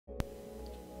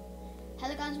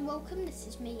Hello guys and welcome, this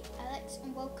is me Alex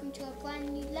and welcome to a brand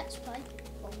new Let's Play,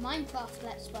 or Minecraft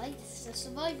Let's Play. This is a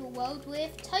survival world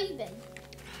with Toby.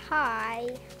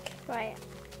 Hi. Right.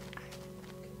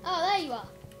 Oh, there you are.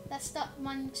 Let's start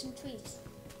mining some trees.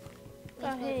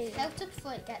 Oh, hey. Shelter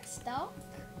before it gets dark.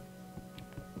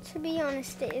 To be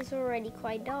honest, it is already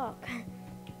quite dark.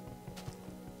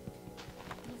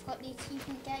 You've got the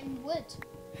achievement getting wood.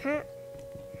 Huh?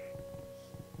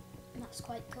 And that's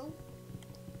quite cool.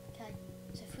 Okay,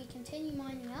 so if we continue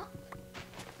mining up,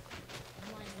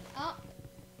 and mining up,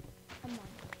 and mining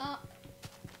up,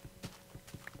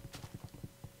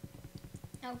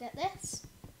 I'll get this.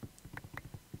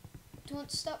 Do you want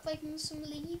to start breaking some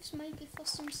leaves, maybe for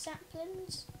some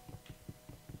saplings?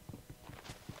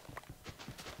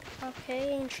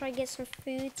 Okay, and try to get some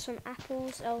food, some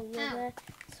apples. Oh, you're Ow. there.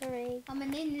 Sorry. I'm a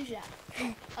ninja.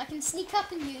 I can sneak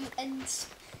up on you and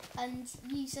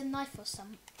use a knife or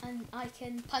something, and I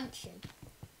can punch you.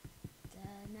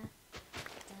 Da-na,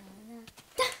 da-na.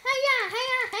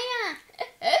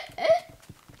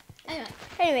 Hiya!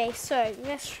 Anyway, so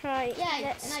let's try. Yeah,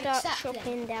 let's and start sapling.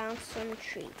 chopping down some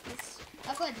trees.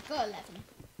 I've already got 11.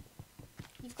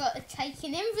 You've got to take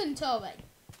an inventory.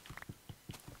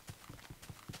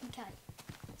 Okay,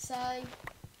 so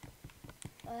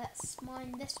let's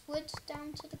mine this wood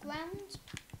down to the ground.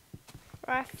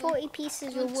 Right, 40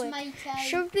 pieces of wood. Make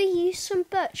Should we use some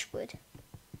birch wood?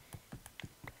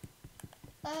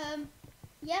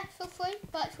 Yeah, feel free.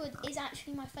 Birchwood is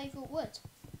actually my favourite wood.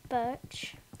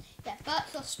 Birch. Yeah,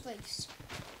 birch or spruce.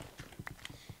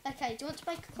 Okay, do you want to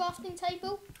make a crafting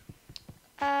table?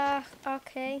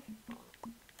 Okay.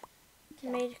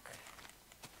 Made.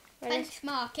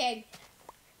 Benchmarking.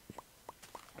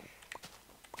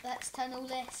 Let's turn all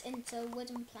this into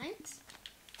wooden planks.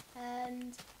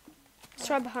 And It's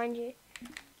right behind you.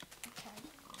 okay,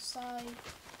 so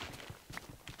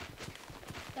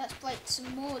let's break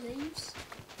some more leaves.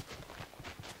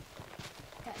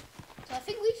 Okay, so I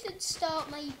think we should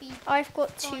start maybe. I've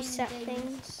got two finding-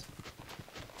 saplings.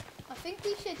 I think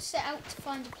we should set out to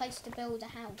find a place to build a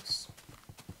house.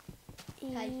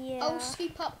 Okay, Yeah. I'll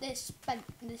scoop up this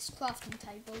crafting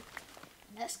table.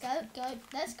 Let's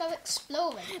go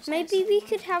exploring. Maybe we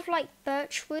could have like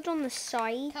birch wood on the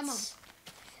sides. Come on.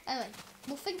 Anyway,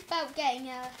 we'll think about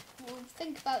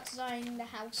designing the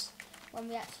house when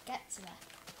we actually get to there.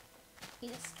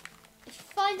 If you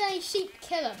find any sheep,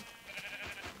 kill them.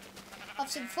 I've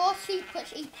seen 4 sheep,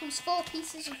 which equals 4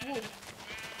 pieces of wool.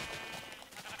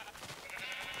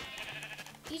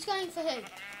 Who's going for who?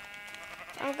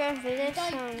 I'm going for this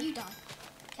one. You die.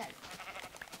 Okay.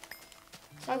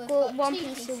 So I've we've got one 2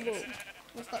 piece of pieces. wool.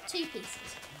 We've got 2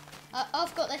 pieces.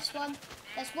 I've got this one.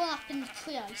 There's one up in the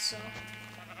tree I saw.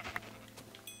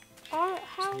 Oh,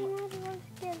 how do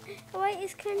I get? Oh wait,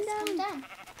 it's come down. Calm down.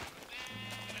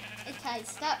 Okay,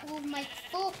 so that will make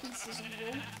 4 pieces of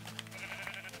wool.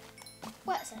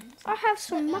 What's end? I have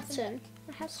some Let me have a mutton.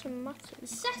 I have some mutton.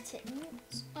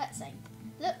 Settings. Let's end.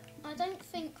 Look, I don't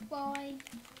think why.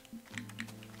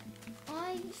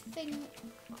 I think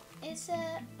I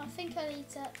think I need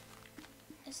to.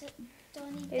 Is it? Do I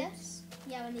need this?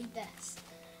 Yeah, I need this.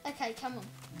 Okay, come on.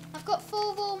 I've got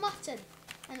 4 raw mutton.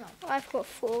 Anyway. I've got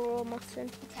 4 raw mutton.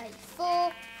 Okay,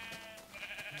 4.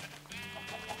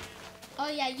 Oh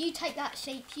yeah, you take that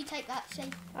sheep. You take that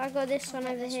sheep. I got this I'll one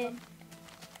get over this here. one.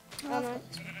 Oh, Oh, I've no. got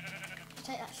this one. You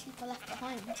take that sheep I left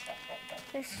behind.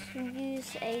 Let's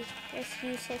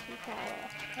use hippie power.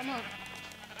 Come on.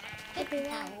 Hippie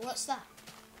power. What's that?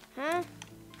 Huh?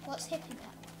 What's hippie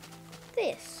power?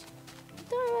 This. I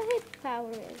don't know what hippie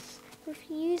power is. If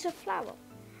you use a flower.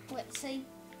 Let's see.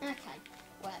 Okay.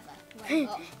 Whatever.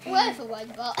 Whatever,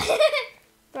 robot.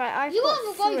 Right, I've You got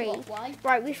are the 3. robot, why?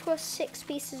 Right, we've got 6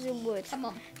 pieces of wood. Come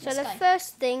on. So let's the go.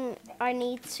 first thing I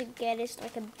need to get is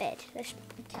like a bed. Let's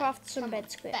Okay, craft some come on.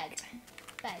 beds quick.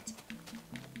 Bed.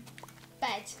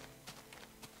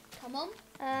 Come on.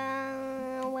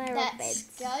 Where are Let's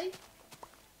beds? go.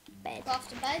 Bed.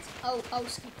 Craft a bed. I'll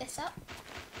scoop this up.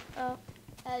 Oh.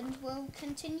 And we'll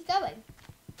continue going.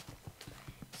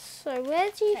 So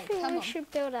where do you Okay, think come we on. should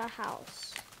build our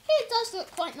house? Here it does look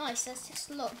quite nice. There's just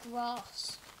a lot of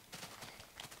grass.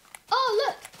 Oh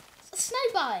look! It's a snow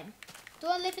biome. Do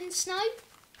I live in snow?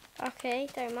 Okay,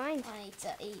 don't mind. I need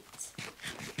to eat.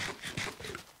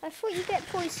 I thought you get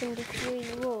poisoned if you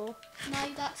eat raw. No,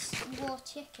 that's raw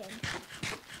chicken.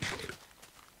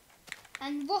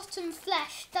 And rotten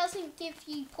flesh doesn't give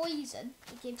you poison,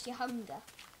 it gives you hunger.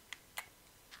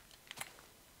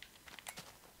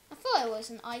 I thought it was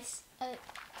an ice.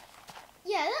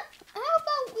 Yeah, how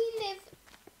about we live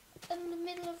in the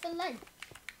middle of the lake?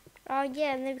 Oh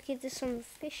yeah, and then we could do some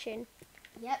fishing.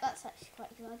 Yeah, that's actually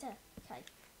quite a good idea. Okay,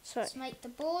 So, let's make the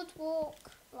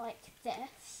boardwalk like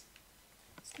this.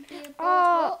 This can be a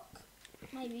boardwalk.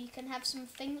 Maybe you can have some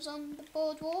things on the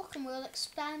boardwalk and we'll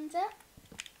expand it.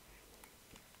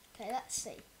 Okay, let's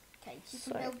see. Okay, you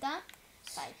can build that.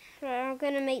 Okay. right, I'm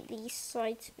going to make these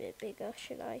sides a bit bigger,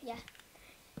 should I? Yeah.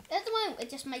 At the moment, we're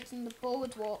just making the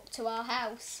boardwalk to our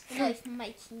house. We're not even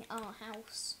making our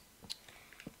house.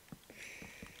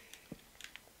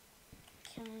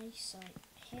 Okay, so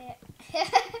here.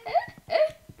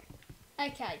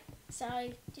 Okay, so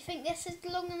do you think this is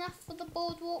long enough for the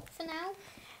boardwalk for now?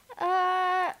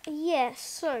 Yes,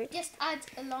 so. Just add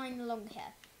a line along here.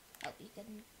 That'll be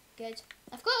good.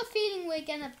 I've got a feeling we're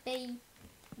going to be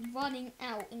running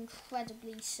out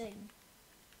incredibly soon.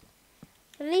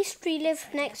 At least we live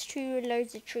next to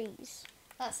loads of trees.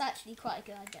 That's actually quite a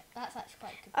good idea. That's actually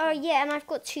quite a good Oh, point. yeah, and I've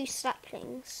got 2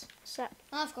 saplings.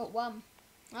 I've got 1.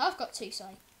 I've got 2,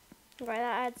 sorry. Right,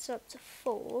 that adds up to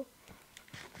 4.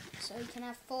 So we can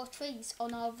have 4 trees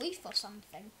on our roof or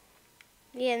something.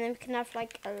 Yeah, and then we can have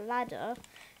like a ladder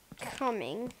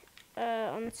coming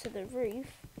onto the roof.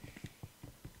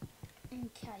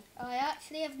 Okay, I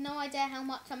actually have no idea how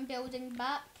much I'm building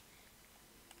back.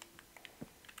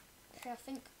 So I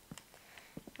think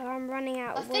I'm running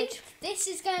out of wood. I think this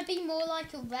is going to be more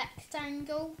like a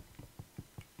rectangle.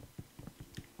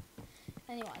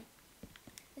 Anyway,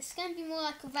 this is going to be more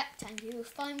like a rectangle. You're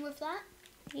fine with that?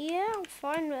 Yeah, I'm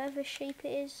fine, whatever shape it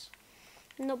is.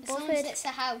 I'm not As bothered. long as it's a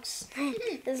house.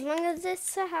 As long as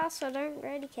it's a house, I don't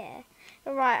really care.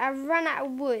 Alright, I've run out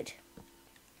of wood.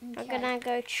 Okay. I'm gonna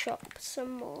go chop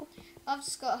some more. I've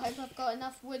just got to hope I've got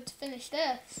enough wood to finish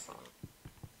this.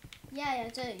 Yeah, I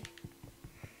do.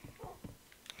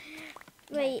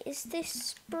 Wait, is this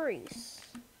spruce?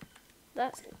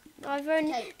 There's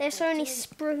only Okay.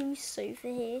 spruce over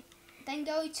here. Then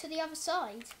go to the other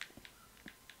side.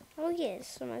 Oh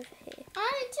yes, I'm over here.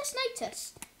 I just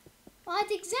noticed I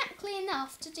had exactly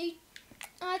enough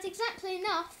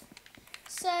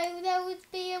so there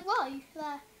would be a row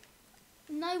there.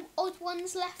 No odd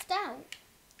ones left out.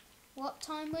 What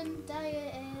time of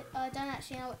day it is? I don't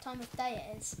actually know what time of day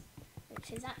it is,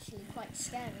 which is actually quite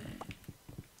scary.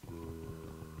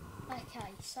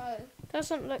 Okay, so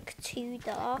Doesn't look too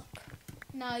dark.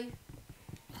 no,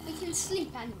 we can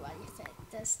sleep anyway if it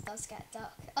does get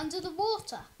dark. Under the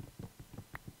water.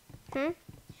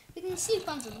 We can sleep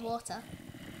under the water.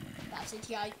 That's a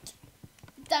joke.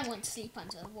 Don't want to sleep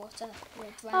under the water. We're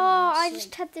drowning. Oh, I in just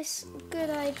sleep. had this good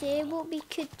idea. What we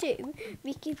could do,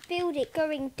 we could build it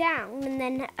going down and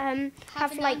then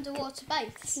have an like underwater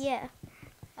base. yeah,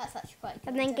 That's actually quite a good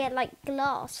and then idea. get like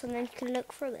glass and then you can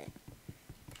look through it.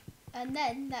 And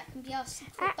then that can be our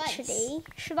secret base. Actually,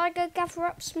 should I go gather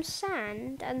up some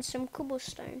sand and some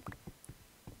cobblestone?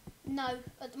 No,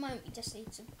 at the moment we just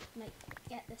need to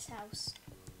get this house.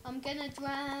 I'm gonna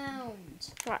drown.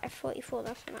 Right, I thought you thought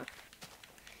that's enough.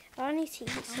 I need to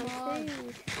eat some Come on.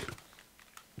 food.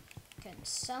 Can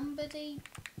somebody?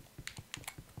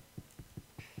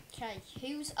 Okay,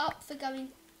 who's up for going?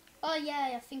 Oh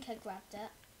yeah, I think I grabbed it.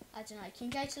 I don't know. Can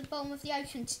you go to the bottom of the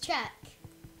ocean to check?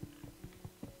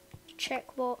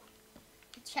 Check what?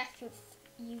 To check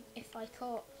if I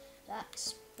caught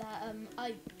that oak.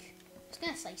 I was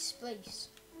gonna say spruce.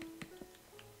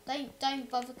 Don't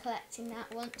bother collecting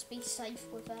that. Want to be safe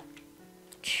with it.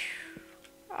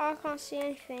 Oh, I can't see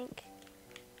anything.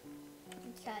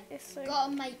 Okay. It's so...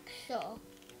 Gotta make sure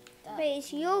that. Wait,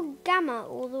 is your gamma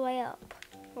all the way up?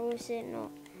 Or is it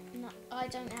not? No, I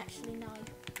don't actually know.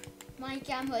 My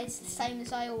gamma is the same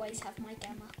as I always have my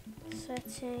gamma.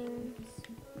 Settings.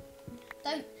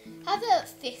 Don't have it at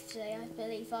 50, I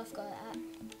believe I've got it at.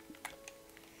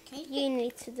 Okay. You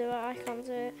need to do it, I can't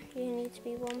do it. You need to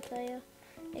be one player.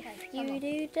 If Okay, you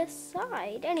do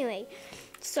decide. Anyway,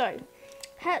 so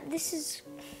this is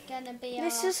Gonna be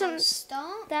this our isn't house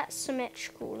start. that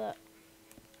symmetrical, look.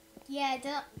 Yeah,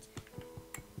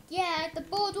 the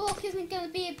boardwalk isn't gonna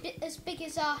be a bit as big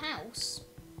as our house.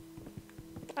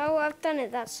 Oh, I've done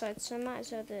it that side, so I might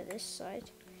as well do it this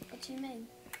side. What do you mean?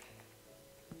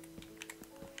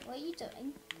 What are you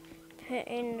doing? Put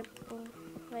in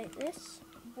like this.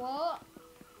 What?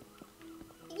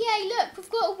 Yay, look, we've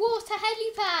got a water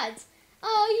helipad.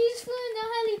 Oh, useful in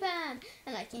a helipad.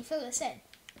 And I can fill this in.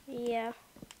 Yeah.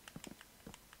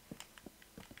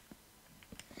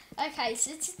 Okay,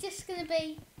 so it's just going to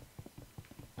be...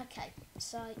 Okay,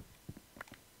 so...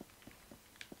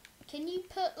 Can you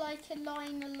put like a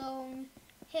line along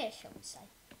here, shall we say?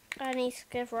 I need to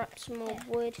gather up some more Here.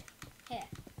 wood. Here.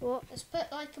 What? Let's put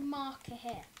like a marker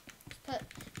here.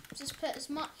 Just put as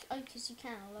much oak as you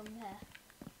can along there.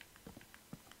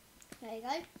 There you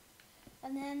go.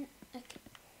 And then,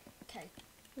 okay.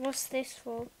 What's this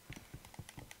for?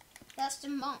 That's the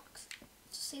mark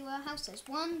to see where our house is.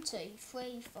 1, 2,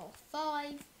 3, 4,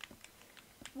 5.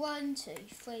 1, 2,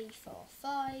 3, 4,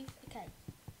 5. Okay.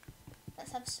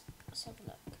 Let's have a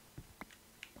look.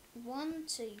 1,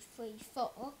 2, 3,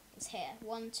 4 is here.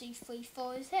 1, 2, 3,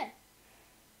 4 is here.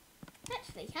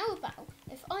 Actually, how about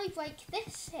if I break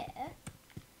this here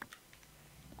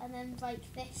and then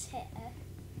break this here,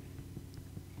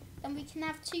 then we can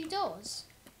have 2 doors.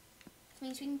 Which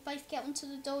means we can both get onto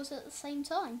the doors at the same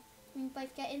time. We can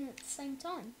both get in at the same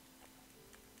time.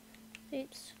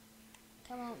 Oops.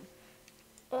 Come on.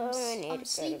 Oh, I'm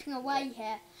sleeping away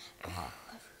here.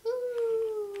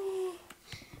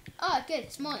 Oh, good.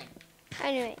 It's morning.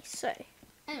 Anyway, so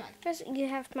Anyway. first you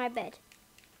have my bed.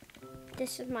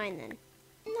 This is mine then.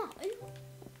 No.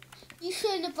 You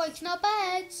shouldn't have broken our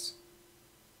beds.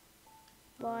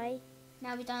 Why?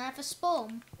 Now we don't have a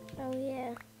spawn. Oh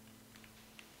yeah.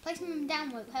 Placing them down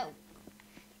won't help.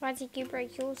 Why did you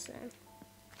break yours then?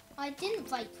 I didn't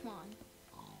break mine.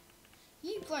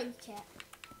 You broke it.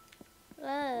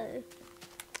 Oh.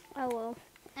 Oh well.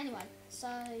 Anyway, so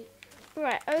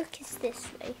Right, oak is this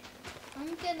way.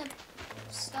 I'm gonna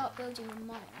start building a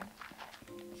mine.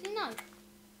 You know.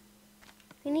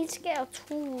 We need to get our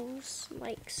tools,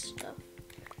 like stuff.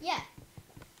 Yeah.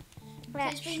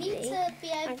 Because we need Actually, to be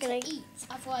able I'm gonna- to eat,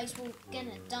 otherwise we're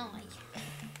gonna die.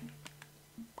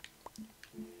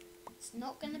 It's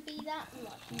not gonna be that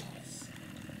like this.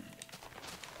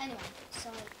 Anyway,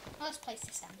 so let's place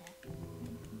this down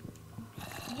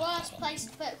here. Worst place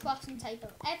to put a crafting table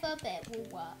ever, but it will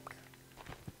work.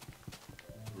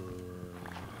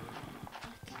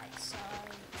 Okay, so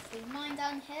if we mine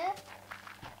down here.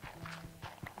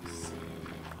 So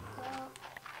we've got.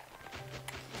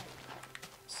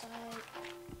 So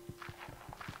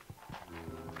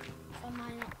if I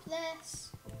mine up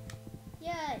this,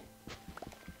 yay!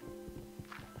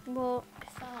 Well,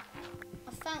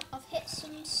 I've hit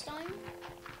some stone.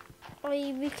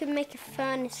 we can make a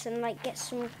furnace and like get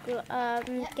some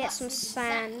Yep, get some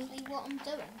sand. That's exactly what I'm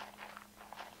doing.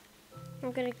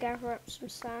 I'm gonna gather up some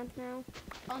sand now.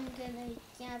 I'm gonna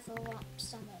gather up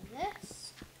some of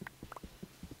this.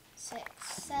 6,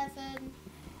 7,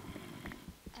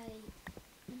 8,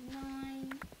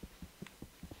 9,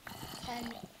 10,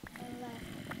 11.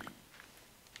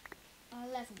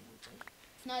 11 will do.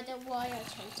 No, I don't know why I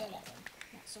chose 11.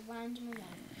 That's a random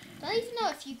amount. Don't even know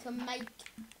if you can make.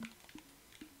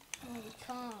 Oh, we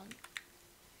can't.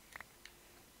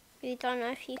 We don't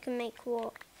know if you can make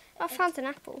what. I found an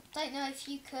apple. Don't know if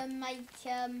you can make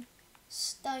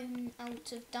stone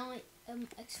out of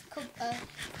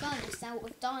furnace out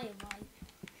of diorite.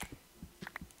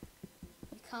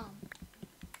 You can't.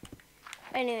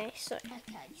 Anyway, so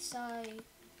Okay, so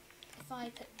if I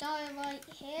put diorite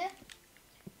here,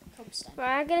 cobblestone.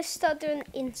 right, I'm gonna start doing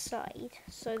inside,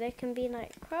 so there can be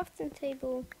like crafting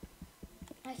table.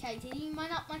 Okay, did you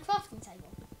mine up my crafting table?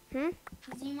 Did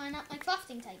you mine up my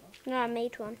crafting table? No, I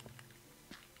made one.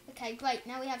 Okay, great.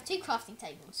 Now we have 2 crafting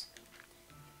tables.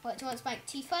 What, do you want to make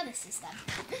 2 furnaces then?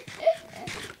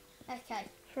 Okay.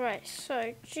 Right,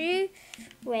 so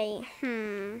wait,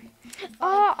 If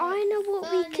Oh, put I know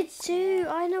what we could furnace do. here-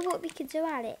 I know what we could do,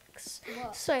 Alex.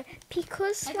 What? So,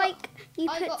 because I got- like you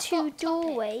I put got 2 hot topic.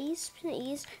 doorways,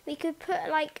 please, we could put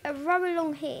like a row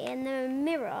along here and then a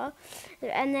mirror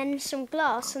and then some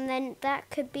glass, and then that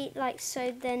could be like,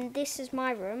 so then this is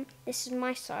my room, this is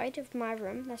my side of my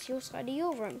room, that's your side of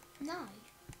your room. No.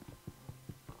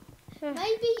 Ugh.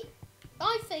 Maybe,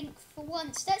 I think for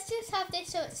once, let's just have this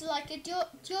so it's like a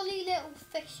jolly little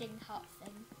fishing hut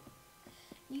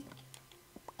thing.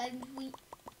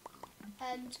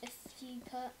 And if you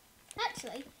put,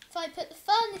 actually, if I put the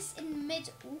furnace in the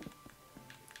middle,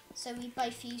 so we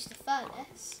both use the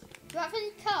furnace. Do you have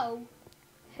any coal?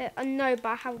 No, but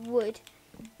I have wood.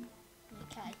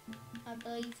 Okay, I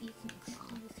believe you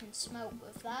can smelt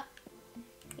with that.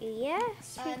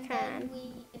 Yes, you And can.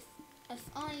 then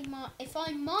if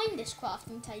I mine this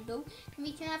crafting table, then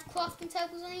we can have crafting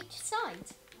tables on each side.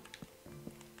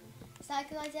 Is that a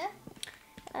good idea?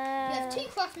 We have 2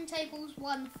 crafting tables,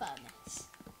 1 furnace.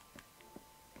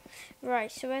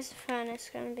 Right, so where's the furnace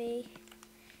going to be?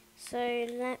 So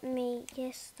let me,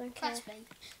 yes, don't care. Press me.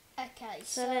 Okay,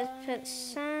 So let's put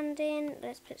sand in,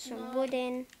 let's put some wood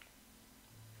in.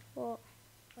 What?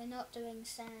 We're not doing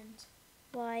sand.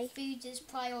 Why? Food is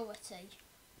priority.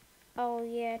 Oh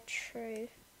yeah, true.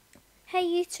 Hey,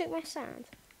 you took my sand.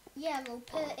 Yeah, we'll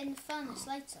put it in the furnace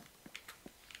later.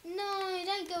 No,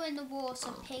 don't go in the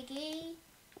water, piggy.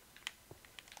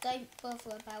 Don't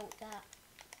bother about that.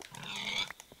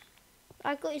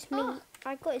 I got his meat. Oh,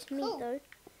 I got his meat Cool. though.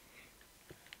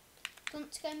 Do you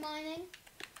want to go mining?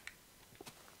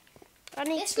 I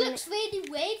need This to looks really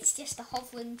weird. It's just a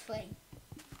hovering tree.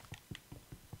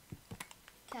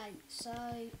 Okay, so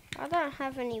I don't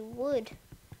have any wood.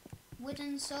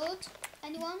 wooden sword.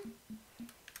 Anyone?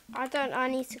 I don't. I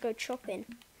need to go chopping.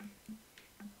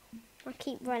 I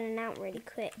keep running out really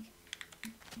quick.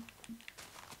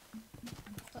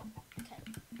 Okay,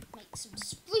 make some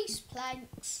spruce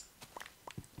planks.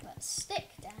 Put a stick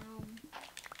down.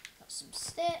 Got some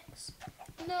sticks.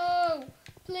 No,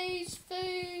 please,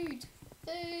 food.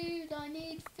 Food. I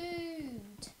need food.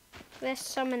 There's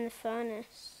some in the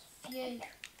furnace. Phew.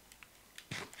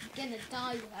 I'm gonna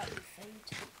die without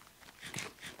food.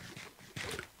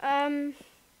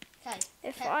 Okay.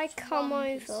 If kept I come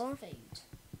one piece over, of food.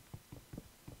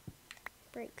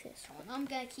 break this. Come on, I'm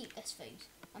gonna keep this food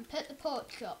and put the pork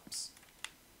chops.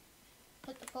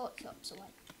 Put the pork chops away.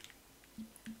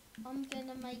 I'm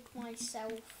gonna make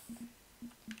myself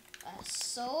a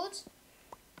sword,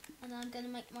 and I'm gonna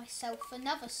make myself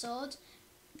another sword.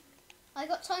 I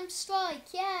got time to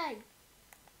strike! Yay!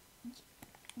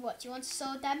 What, do you want a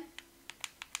sword then?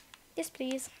 Yes,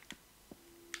 please.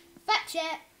 Fetch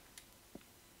it!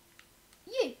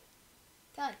 You!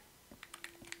 Go.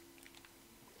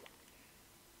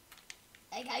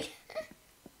 Okay.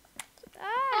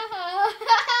 Ah!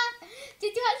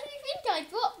 Did you actually think I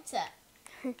dropped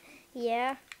it?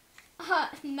 Yeah.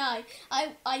 No.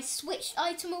 I switched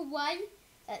item away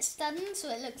at stun, so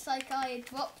it looks like I had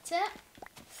dropped it.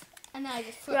 And I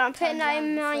just Right, I'm putting turned that around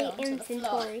in and my threw it onto the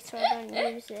floor. inventory so I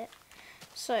don't use it.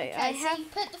 So Okay, I so have. you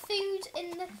put the food in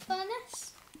the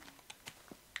furnace.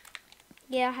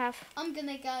 Yeah, I have. I'm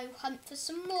gonna go hunt for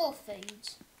some more food.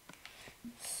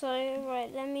 So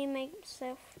right, let me make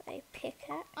myself a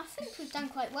pickaxe. I think we've done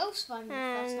quite well surviving the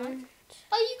first night. And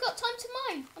Oh, you got time to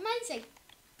mine. Amazing.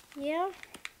 yeah.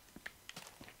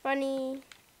 Bunny.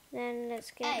 Then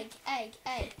let's get. Egg.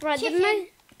 Right, Chicken.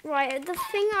 the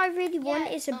thing I really want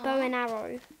Yeah, is a bow and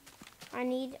arrow. I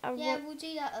need a Yeah, we'll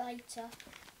do that later.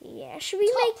 yeah. Should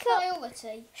we Top make up?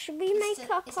 priority. Should we is make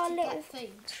to- up is our to little? get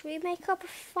food. Should we make up a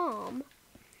farm?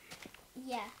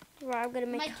 Yeah. Right, I'm gonna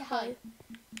make a hoe. home.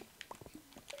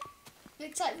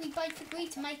 Looks like we both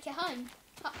agreed to make a home.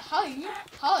 Home.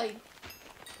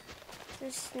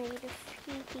 Just need a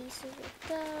few pieces of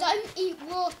dirt. Don't eat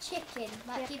raw chicken.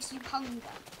 That Yeah. gives you hunger.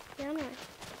 Yeah, I know.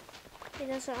 It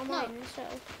does it on No. mine,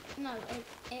 so. No,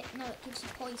 it gives you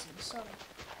poison. Sorry.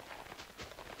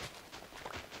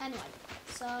 Anyway,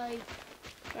 so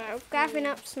Right, I'm gathering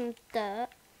up some dirt.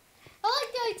 I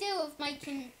like the idea of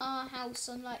making our house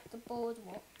on like the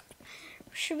boardwalk.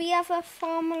 Should we have a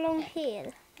farm along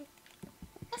here?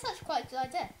 That's actually quite a good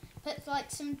idea. Put like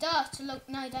some dirt along.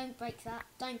 No, don't break that.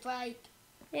 Don't break.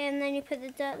 Yeah, and then you put the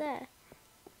dirt there.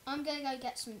 I'm gonna go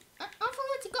get some. I've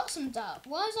already got some dirt.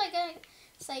 Why was I going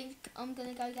to say I'm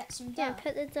gonna go get some dirt? Yeah,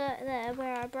 put the dirt there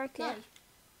where I broke No,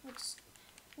 it.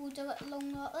 we'll do it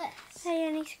along like this, Hey,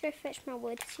 I need to go fetch my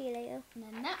wood. See you later. and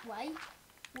then that way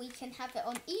we can have it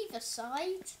on either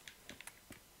side,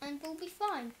 and we'll be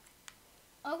fine.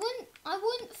 I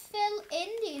wouldn't fill in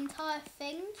the entire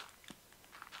thing,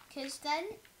 because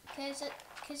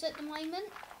at the moment,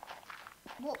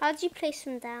 what How do you place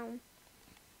them down?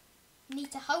 you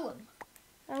need to hoe them.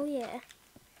 Oh yeah.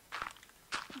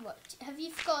 What have you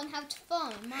forgotten how to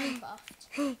farm in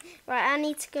Minecraft? Right, I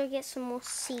need to go get some more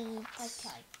seeds.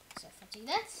 Okay, so if I do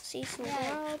this, See some Yeah.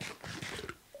 garlic.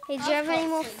 Hey, do I've you have any got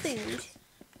more food. food?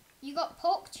 you got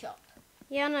pork chop.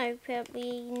 Yeah, I know, but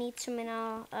we need some in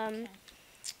our Okay.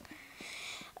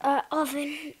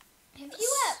 oven. Have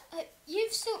you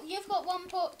you've got one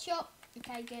pork chop?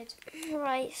 Okay, good.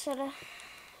 Right, so the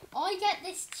I get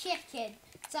this chicken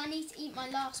because I need to eat my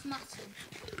last mutton.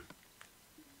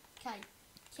 Okay,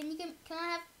 can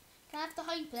I have the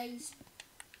hoe, please?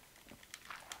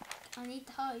 I need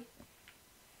the hoe.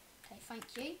 Okay, thank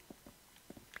you.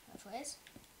 Whatever it is.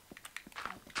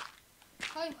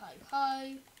 Okay.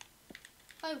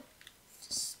 Hoe.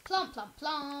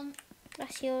 Plant.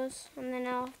 that's yours, and then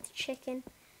I'll have the chicken.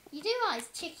 You do realise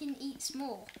chicken eats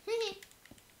more.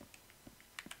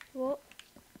 What?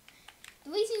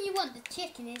 The reason you want the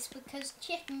chicken is because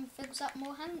chicken fills up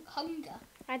more hunger.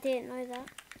 I didn't know that,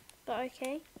 but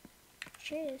okay.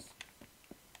 Cheers.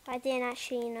 I didn't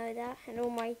actually know that in all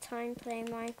my time playing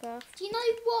Minecraft. Do you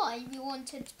know why we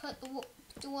wanted to put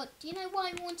do you know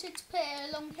why we wanted to put it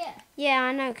along here? Yeah,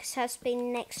 I know, because it has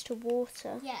been next to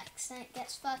water. Yeah, because then it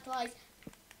gets fertilised.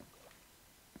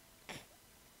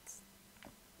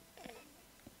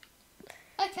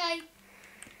 Okay,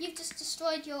 you've just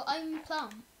destroyed your own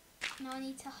plant. Now I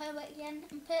need to hoe it again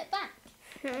and put it back.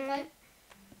 Okay.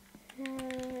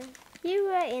 You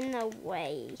were in the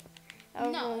way.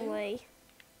 No. Wrong way.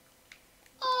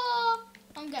 Oh,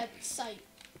 I'm going to be safe.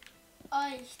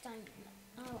 I don't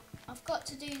know. Oh, I've got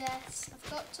to do this. I've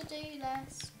got to do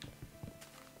this.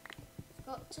 I've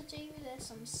got to do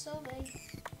this. I'm sorry.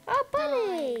 Oh,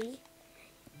 bunny!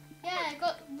 Yeah, I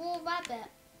got raw rabbit.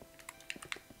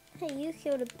 Hey, you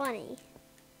killed a bunny.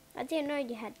 I didn't know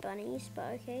you had bunnies, but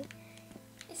okay.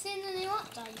 It's in the new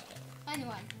update.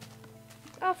 Anyway,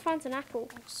 Oh, I found an apple.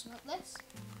 I'll smoke this.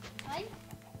 Okay.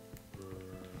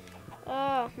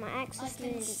 Oh, my axe I is can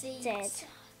nearly see dead.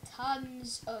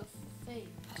 tons of food.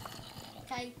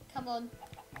 Okay, come on.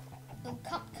 We'll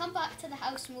come back to the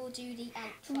house and we'll do the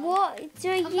outro. What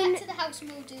do Come you? back to the house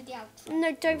and we'll do the outro.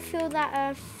 No, don't fill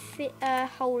that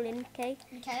hole in, okay?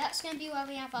 Okay, that's going to be where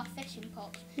we have our fishing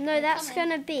pot. No, Okay, that's come in.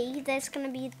 gonna be. There's gonna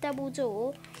be a double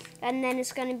door, and then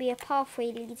it's gonna be a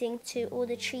pathway leading to all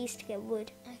the trees to get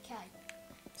wood. Okay,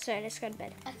 So let's go to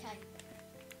bed. okay.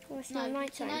 Oh, it's No, not you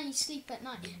night can time. only sleep at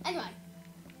night. Anyway,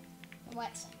 wait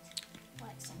a second. Wait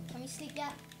a second. Can we sleep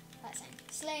yet? Wait a second.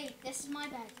 Sleep. This is my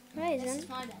bed. Right, This then. is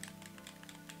my bed.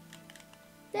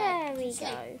 There Right, we sleep.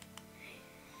 go.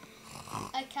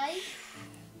 Okay,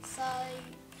 so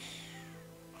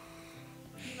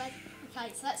you ready?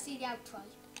 Okay, so let's do the outro.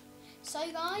 So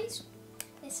guys,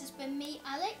 this has been me,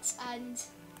 Alex, and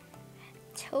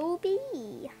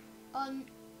Toby. on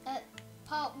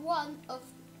part 1 of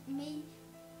me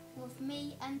with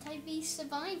me and Toby's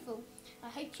survival. I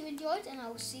hope you enjoyed, and I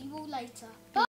will see you all later. Bye.